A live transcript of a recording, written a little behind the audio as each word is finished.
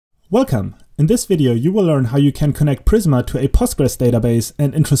Welcome! In this video you will learn how you can connect Prisma to a Postgres database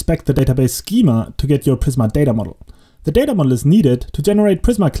and introspect the database schema to get your Prisma data model. The data model is needed to generate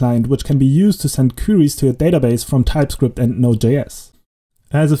Prisma client, which can be used to send queries to a database from TypeScript and Node.js.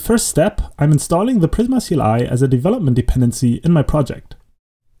 As a first step, I'm installing the Prisma CLI as a development dependency in my project.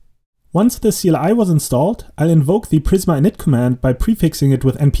 Once the CLI was installed, I'll invoke the Prisma init command by prefixing it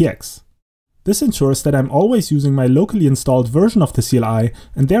with npx. This ensures that I'm always using my locally installed version of the CLI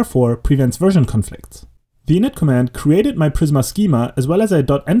and therefore prevents version conflicts. The init command created my Prisma schema as well as a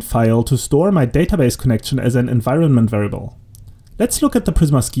 .env file to store my database connection as an environment variable. Let's look at the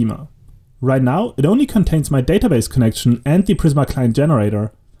Prisma schema. Right now, it only contains my database connection and the Prisma client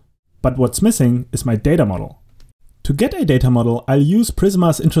generator, but what's missing is my data model. To get a data model, I'll use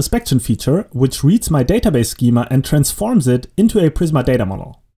Prisma's introspection feature, which reads my database schema and transforms it into a Prisma data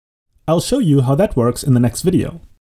model. I'll show you how that works in the next video.